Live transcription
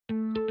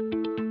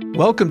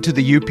Welcome to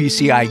the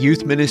UPCI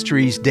Youth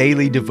Ministries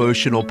Daily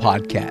Devotional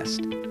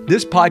Podcast.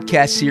 This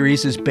podcast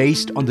series is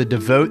based on the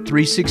Devote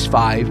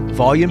 365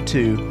 Volume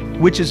 2,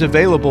 which is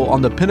available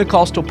on the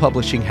Pentecostal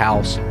Publishing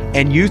House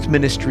and Youth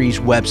Ministries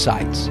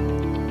websites.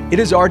 It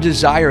is our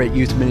desire at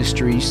Youth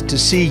Ministries to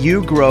see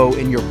you grow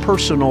in your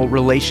personal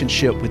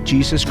relationship with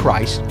Jesus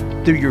Christ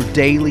through your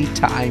daily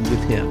time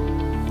with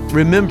Him.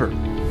 Remember,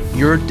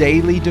 your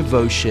daily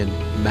devotion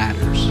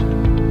matters.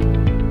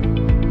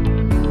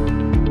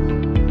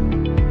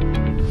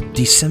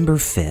 December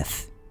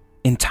 5th,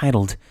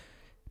 entitled,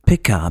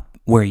 Pick Up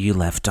Where You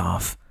Left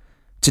Off.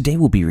 Today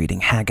we'll be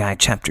reading Haggai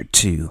chapter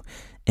 2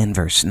 and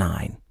verse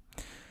 9.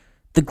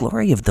 The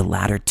glory of the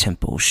latter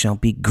temple shall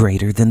be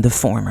greater than the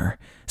former,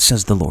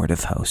 says the Lord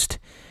of hosts.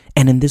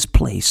 And in this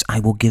place I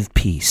will give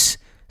peace,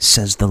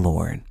 says the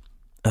Lord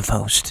of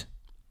hosts.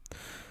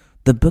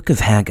 The book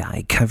of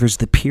Haggai covers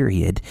the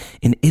period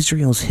in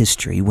Israel's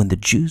history when the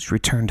Jews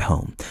returned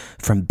home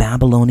from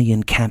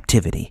Babylonian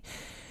captivity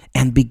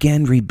and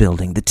began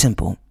rebuilding the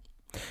temple.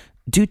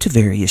 Due to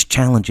various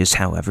challenges,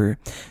 however,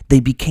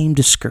 they became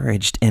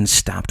discouraged and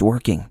stopped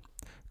working.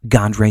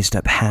 God raised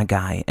up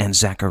Haggai and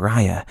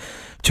Zechariah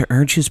to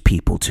urge his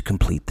people to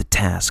complete the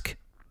task.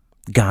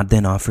 God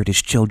then offered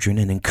his children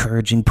an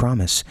encouraging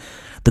promise: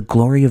 the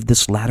glory of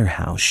this latter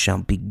house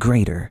shall be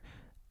greater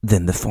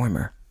than the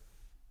former.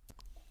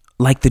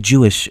 Like the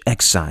Jewish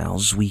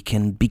exiles, we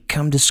can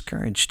become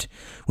discouraged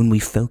when we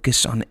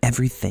focus on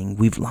everything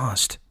we've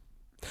lost.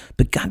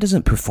 But God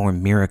doesn't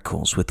perform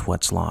miracles with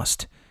what's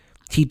lost.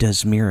 He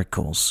does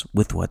miracles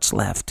with what's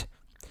left.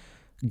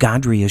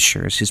 God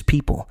reassures his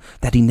people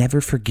that he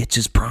never forgets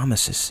his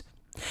promises.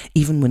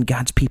 Even when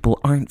God's people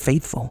aren't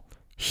faithful,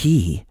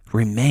 he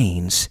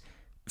remains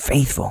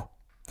faithful.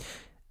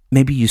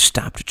 Maybe you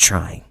stopped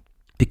trying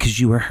because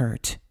you were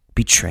hurt,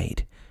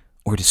 betrayed,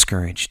 or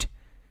discouraged.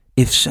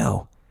 If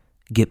so,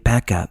 get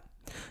back up,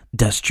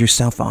 dust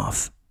yourself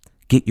off,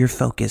 get your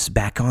focus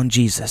back on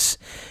Jesus.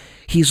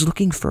 He's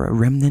looking for a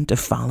remnant of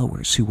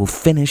followers who will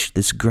finish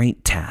this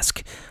great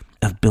task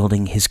of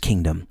building his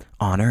kingdom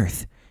on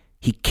earth.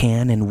 He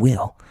can and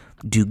will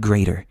do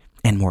greater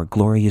and more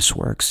glorious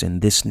works in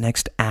this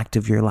next act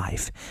of your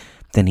life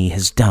than he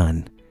has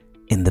done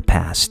in the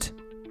past.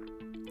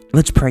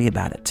 Let's pray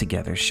about it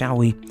together, shall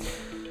we?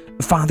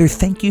 Father,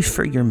 thank you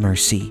for your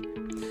mercy.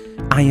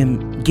 I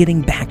am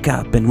getting back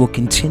up and will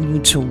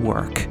continue to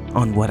work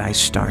on what I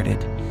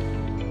started.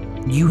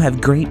 You have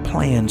great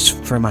plans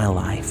for my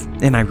life,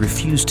 and I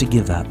refuse to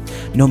give up,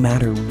 no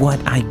matter what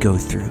I go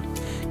through.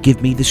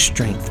 Give me the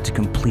strength to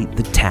complete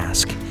the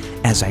task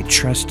as I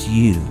trust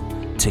you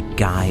to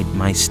guide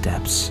my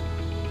steps.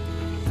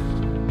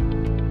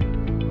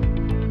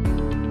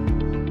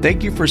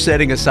 Thank you for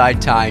setting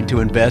aside time to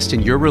invest in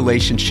your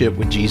relationship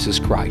with Jesus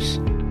Christ.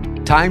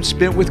 Time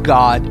spent with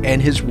God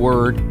and His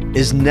Word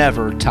is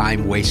never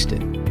time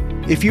wasted.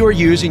 If you are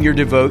using your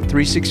Devote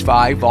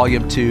 365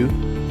 Volume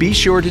 2, be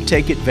sure to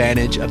take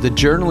advantage of the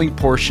journaling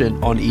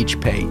portion on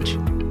each page.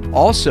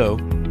 Also,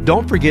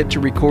 don't forget to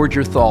record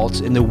your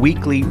thoughts in the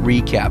weekly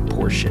recap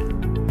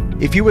portion.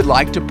 If you would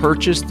like to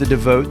purchase the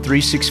Devote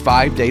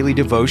 365 Daily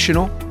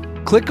Devotional,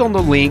 click on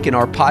the link in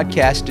our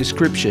podcast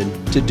description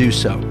to do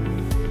so.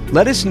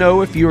 Let us know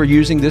if you are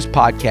using this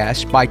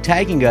podcast by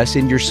tagging us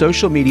in your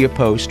social media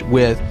post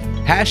with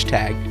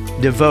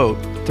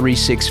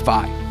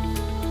 #Devote365.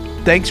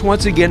 Thanks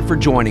once again for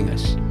joining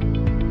us.